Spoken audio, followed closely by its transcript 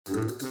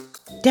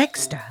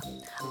Dexter,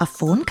 a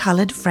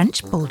fawn-coloured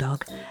French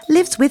bulldog,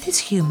 lives with his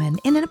human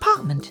in an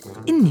apartment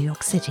in New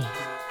York City.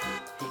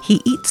 He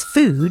eats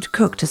food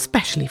cooked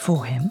especially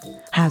for him,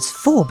 has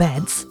 4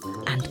 beds,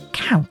 and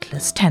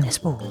countless tennis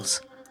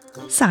balls.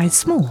 Size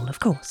small, of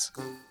course.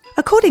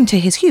 According to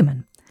his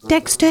human,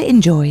 Dexter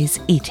enjoys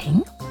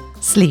eating,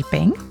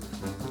 sleeping,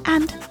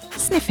 and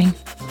sniffing.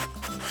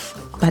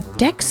 But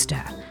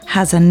Dexter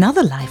has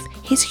another life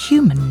his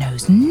human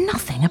knows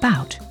nothing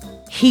about.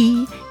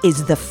 He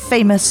is the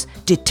famous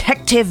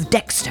Detective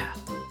Dexter.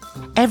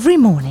 Every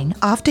morning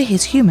after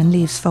his human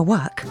leaves for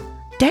work,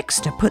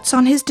 Dexter puts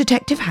on his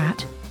detective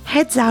hat,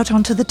 heads out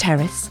onto the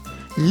terrace,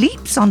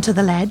 leaps onto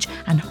the ledge,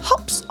 and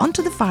hops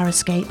onto the fire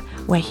escape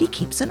where he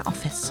keeps an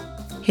office.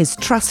 His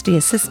trusty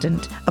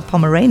assistant, a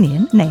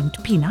Pomeranian named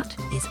Peanut,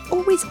 is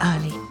always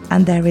early,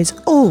 and there is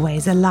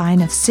always a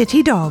line of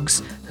city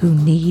dogs who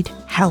need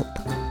help.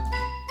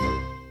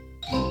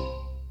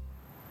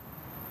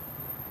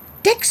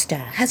 Dexter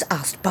has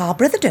asked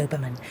Barbara the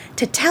Doberman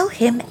to tell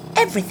him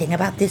everything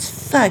about this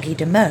Fergie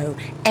DeMeau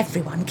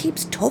everyone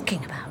keeps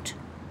talking about.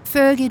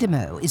 Fergie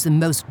DeMeau is the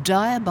most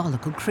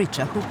diabolical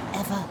creature who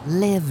ever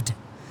lived.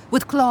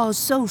 With claws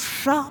so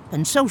sharp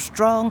and so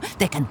strong,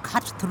 they can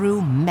cut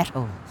through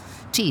metal.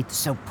 Teeth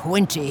so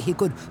pointy he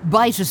could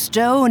bite a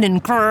stone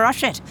and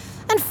crush it.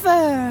 And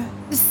fur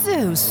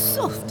so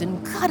soft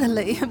and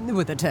cuddly,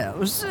 with a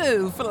tail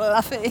so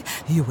fluffy,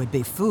 you would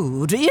be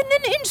fooled in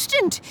an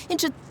instant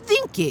into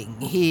thinking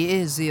he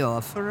is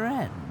your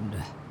friend.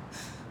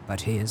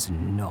 But he is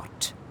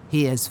not.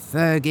 He is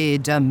Fergie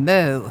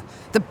DeMeau,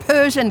 the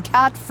Persian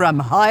cat from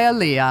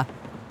Hialeah.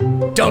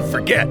 Don't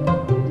forget,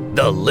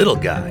 the little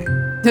guy.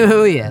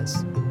 Oh,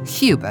 yes.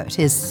 Hubert,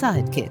 his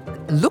sidekick,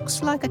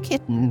 looks like a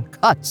kitten,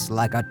 cuts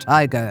like a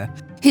tiger.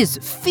 His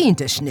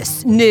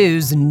fiendishness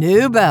knows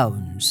no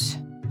bounds.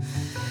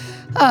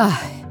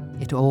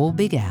 It all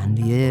began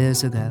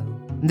years ago.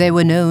 They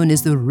were known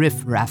as the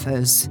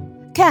Riff-Raffers,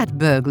 cat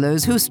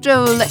burglars who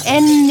stole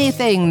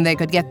anything they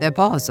could get their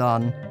paws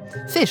on.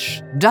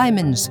 Fish,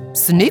 diamonds,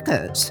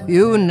 sneakers,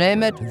 you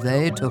name it,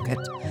 they took it.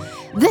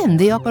 Then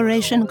the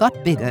operation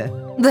got bigger.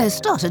 They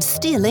started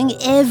stealing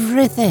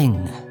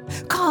everything.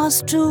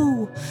 Cars,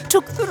 too.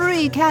 Took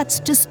 3 cats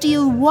to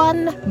steal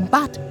 1,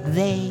 but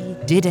they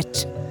did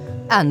it.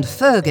 And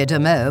Fergie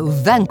DeMeau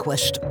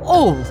vanquished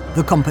all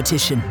the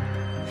competition.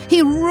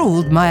 He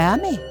ruled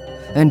Miami,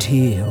 and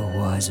he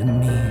was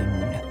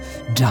mean,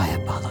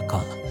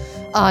 diabolical.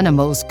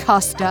 Animals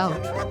cast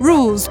out,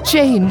 rules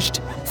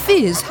changed,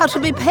 fees had to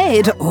be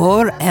paid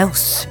or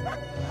else.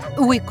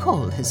 We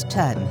call his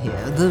time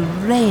here the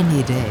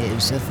rainy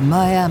days of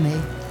Miami.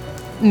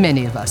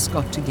 Many of us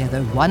got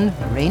together one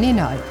rainy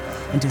night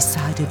and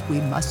decided we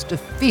must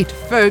defeat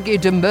Fergie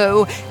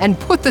DeMeau and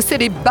put the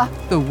city back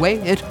the way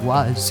it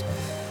was.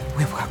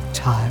 We worked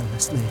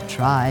tirelessly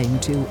trying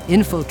to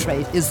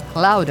infiltrate his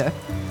clouder.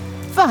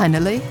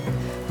 Finally,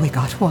 we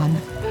got one.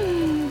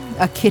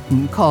 A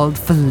kitten called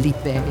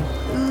Felipe.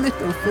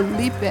 Little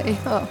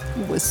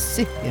Felipe was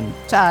sick and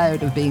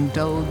tired of being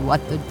told what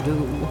to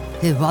do.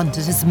 He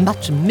wanted as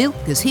much milk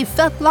as he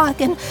felt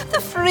like and the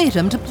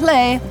freedom to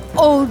play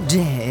all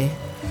day.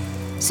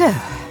 So,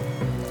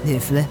 he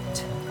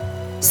flipped.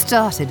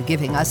 Started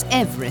giving us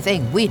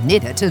everything we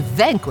needed to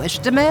vanquish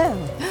DeMeau.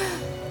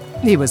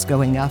 He was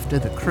going after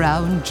the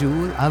crown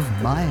jewel of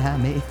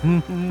Miami.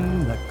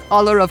 The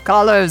collar of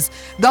collars,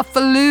 the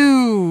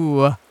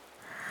flu.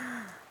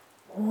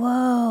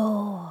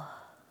 Whoa.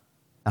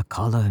 A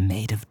collar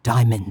made of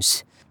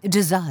diamonds,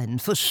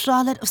 designed for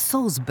Charlotte of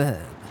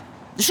Salzburg.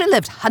 She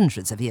lived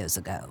hundreds of years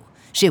ago.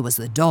 She was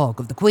the dog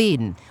of the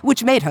queen,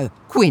 which made her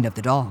queen of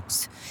the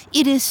dogs.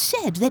 It is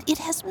said that it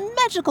has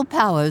magical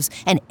powers,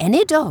 and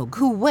any dog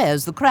who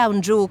wears the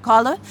crown jewel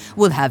collar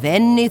will have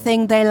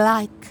anything they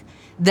like,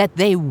 that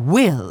they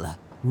will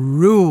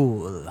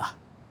rule.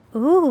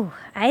 Ooh,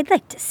 I'd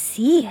like to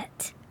see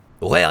it.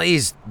 Where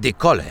is the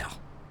collar?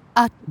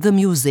 At the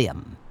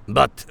museum.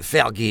 But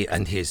Fergie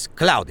and his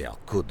clouder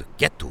could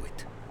get to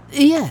it.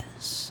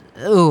 Yes,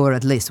 or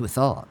at least we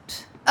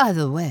thought.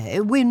 Either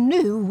way, we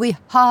knew we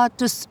had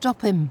to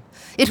stop him.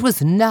 It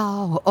was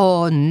now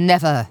or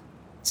never.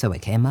 So we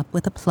came up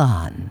with a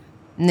plan.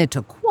 It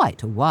took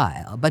quite a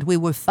while, but we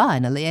were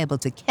finally able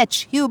to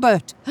catch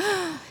Hubert.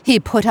 He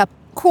put up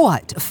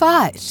quite a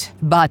fight,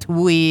 but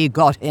we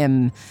got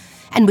him.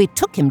 And we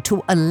took him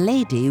to a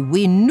lady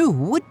we knew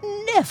would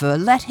never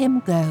let him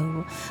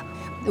go.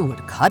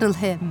 Would cuddle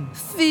him,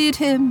 feed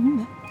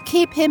him,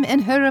 keep him in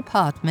her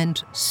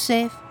apartment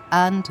safe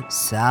and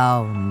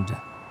sound.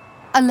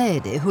 A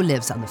lady who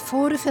lives on the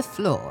 45th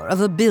floor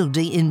of a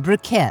building in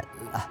Brickell.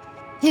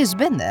 He's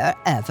been there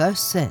ever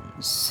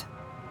since.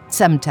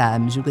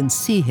 Sometimes you can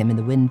see him in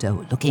the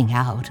window looking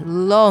out,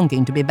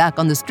 longing to be back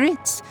on the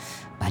streets,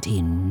 but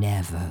he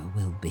never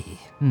will be.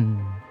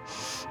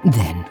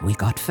 Then we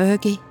got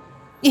Fergie.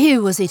 He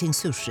was eating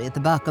sushi at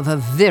the back of a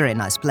very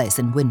nice place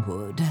in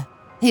Wynwood.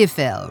 He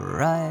fell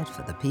right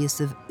for the piece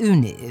of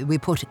uni we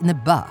put in the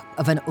back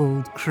of an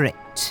old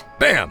crate.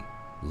 Bam!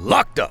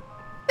 Locked up.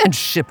 And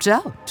shipped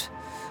out.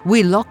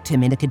 We locked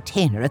him in a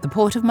container at the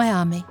port of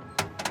Miami.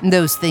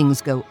 Those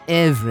things go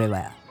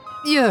everywhere.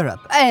 Europe,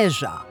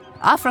 Asia,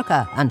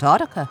 Africa,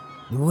 Antarctica.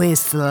 We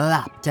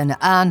slapped an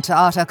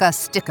Antarctica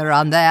sticker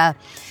on there.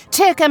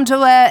 Take him to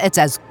where it's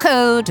as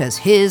cold as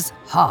his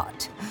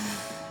heart.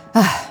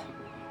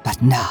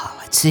 But now,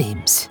 it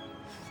seems,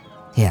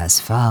 he has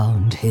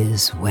found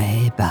his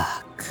way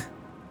back.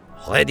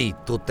 Ready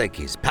to take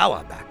his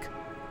power back.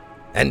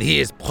 And he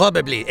is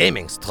probably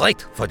aiming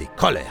straight for the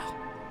collar.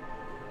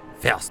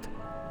 First,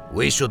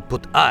 we should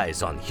put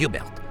eyes on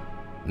Hubert.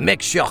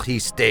 Make sure he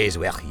stays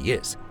where he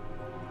is.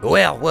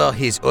 Where were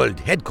his old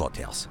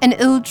headquarters? An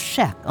old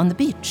shack on the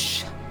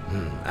beach.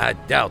 I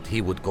doubt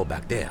he would go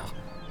back there.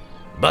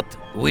 But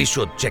we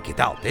should check it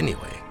out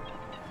anyway.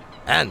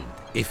 And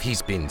if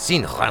he's been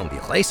seen around the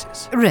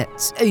races.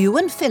 Ritz, you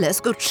and Phyllis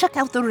go check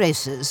out the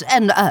races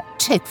and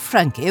take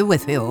Frankie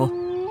with you.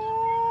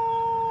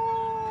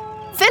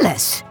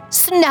 Phyllis,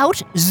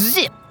 snout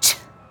zipped.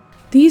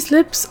 These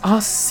lips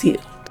are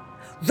sealed.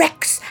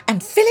 Rex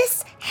and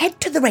Phyllis head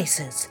to the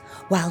races,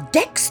 while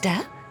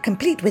Dexter,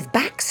 complete with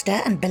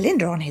Baxter and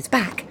Belinda on his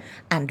back,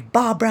 and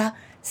Barbara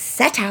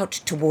set out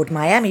toward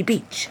Miami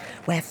Beach,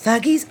 where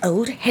Fergie's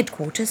old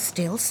headquarters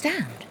still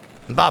stand.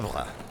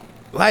 Barbara,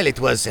 while it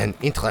was an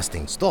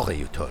interesting story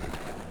you told,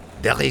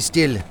 there is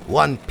still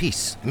one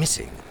piece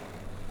missing.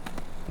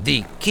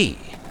 The key.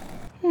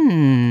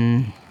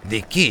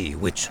 The key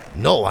which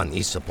no one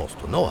is supposed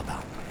to know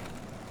about.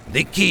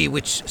 The key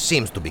which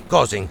seems to be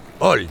causing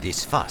all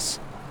this fuss.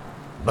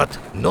 But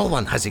no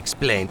one has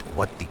explained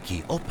what the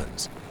key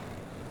opens.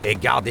 A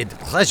guarded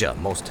treasure,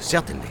 most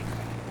certainly,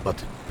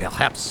 but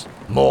perhaps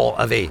more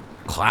of a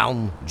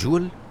crown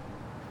jewel?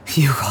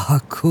 You are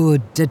a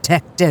good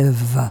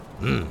detective.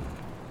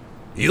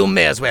 You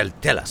may as well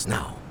tell us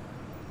now.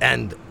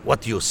 And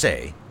what you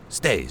say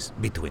stays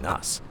between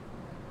us.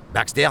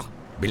 Baxter,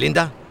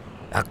 Belinda,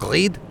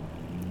 agreed?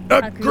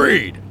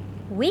 Agreed.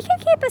 We can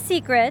keep a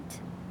secret.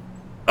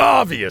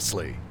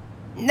 Obviously.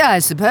 I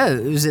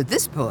suppose at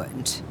this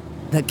point,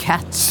 the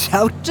cat's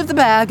out of the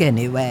bag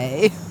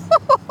anyway.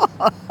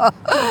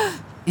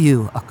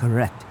 You are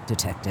correct,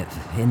 Detective,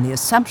 in the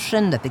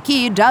assumption that the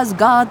key does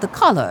guard the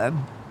collar,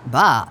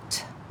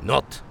 but...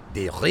 Not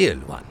the real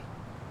one.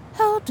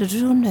 How did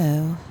you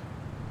know?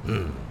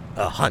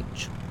 A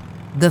hunch.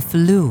 The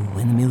flu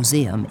in the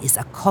museum is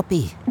a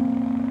copy.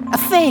 A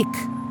fake.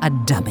 A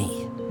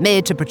dummy.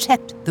 Made to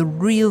protect the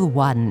real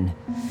one.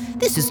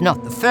 This is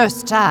not the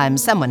first time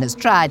someone has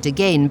tried to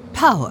gain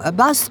power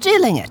by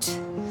stealing it.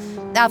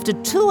 After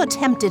 2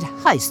 attempted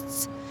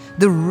heists,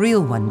 the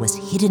real one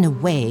was hidden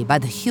away by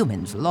the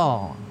humans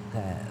long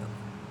ago,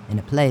 in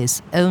a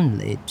place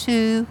only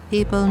 2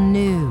 people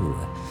knew.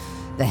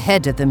 The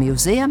head of the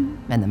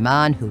museum and the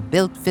man who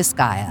built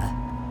Vizcaya.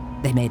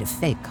 They made a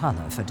fake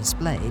collar for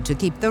display to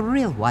keep the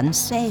real one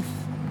safe.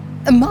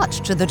 Much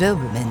to the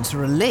Dobermans'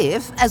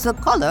 relief, as the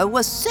collar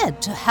was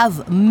said to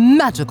have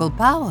magical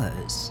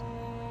powers.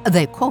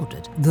 They called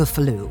it the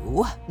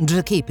flu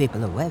to keep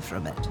people away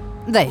from it.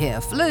 They hear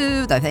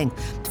flu, they think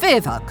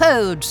fever,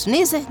 cold,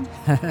 sneezing,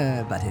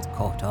 but it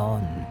caught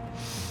on.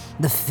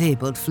 The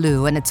fabled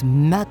flu and its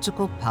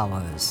magical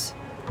powers.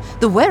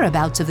 The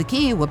whereabouts of the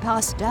key were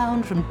passed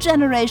down from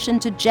generation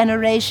to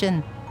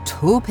generation.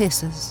 2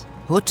 pieces,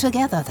 put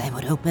together, they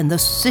would open the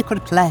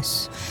secret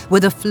place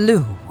where the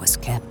flu was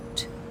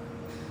kept.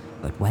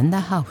 But when the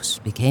house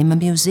became a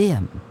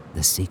museum,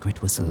 the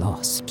secret was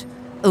lost.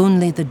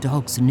 Only the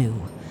dogs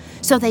knew.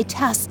 So they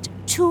tasked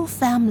 2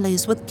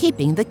 families with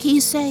keeping the key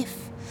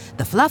safe,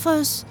 the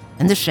Fluffers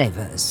and the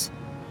Shavers.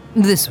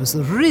 This was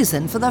the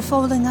reason for their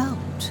falling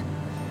out.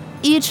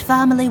 Each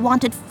family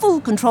wanted full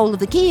control of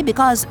the key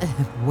because,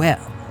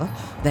 well,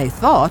 they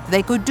thought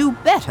they could do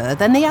better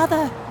than the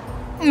other.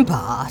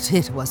 But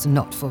it was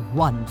not for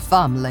one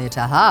family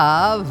to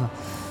have.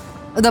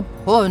 The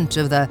point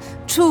of the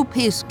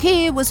 2-piece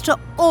key was to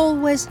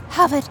always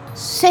have it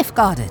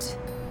safeguarded.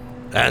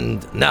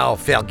 And now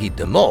Fergie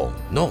DeMeau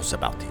knows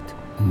about it.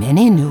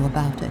 Many knew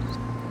about it,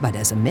 but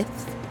as a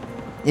myth.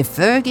 If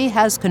Fergie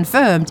has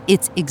confirmed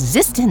its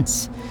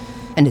existence,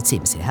 and it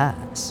seems he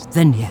has,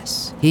 then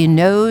yes, he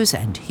knows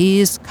and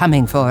he's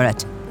coming for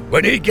it.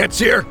 When he gets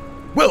here,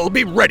 we'll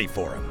be ready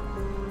for him.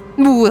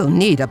 We'll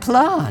need a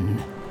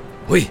plan.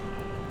 Oui.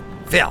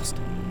 First,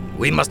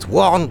 we must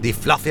warn the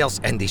Fluffers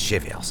and the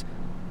Shavers.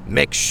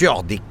 Make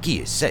sure the key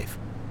is safe.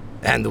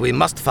 And we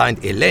must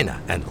find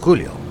Elena and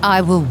Julio.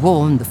 I will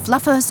warn the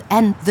Fluffers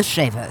and the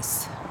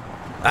Shavers.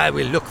 I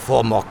will look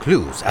for more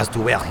clues as to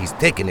where he's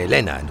taken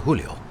Elena and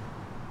Julio.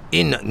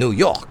 In New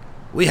York,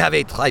 we have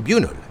a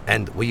tribunal,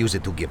 and we use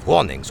it to give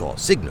warnings or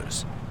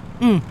signals.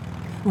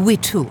 We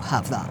too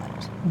have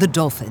that. The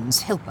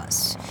dolphins help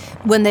us.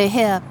 When they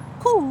hear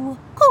coo,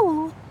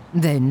 coo,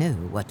 they know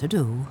what to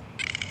do.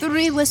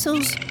 3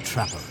 whistles,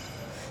 trouble.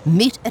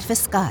 Meet at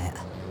Vizcaya.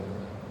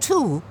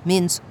 2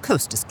 means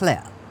coast is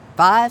clear.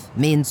 5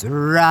 means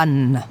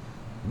run.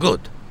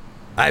 Good.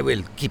 I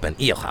will keep an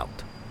ear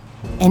out.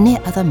 Any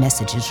other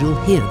messages, you'll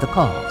hear the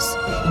calls.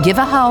 Give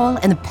a howl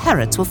and the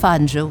parrots will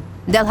find you.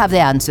 They'll have the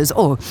answers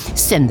or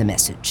send the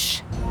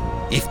message.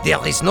 If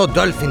there is no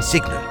dolphin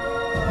signal,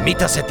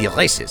 meet us at the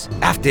races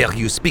after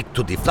you speak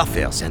to the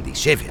fluffers and the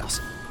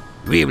shavers.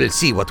 We will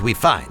see what we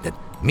find and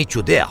meet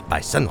you there by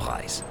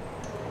sunrise.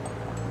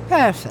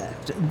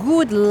 Perfect.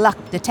 Good luck,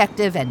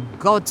 Detective, and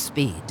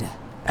Godspeed.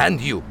 And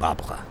you,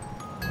 Barbara.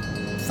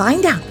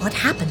 Find out what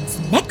happens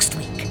next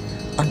week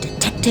on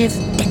Detective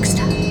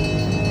Dexter.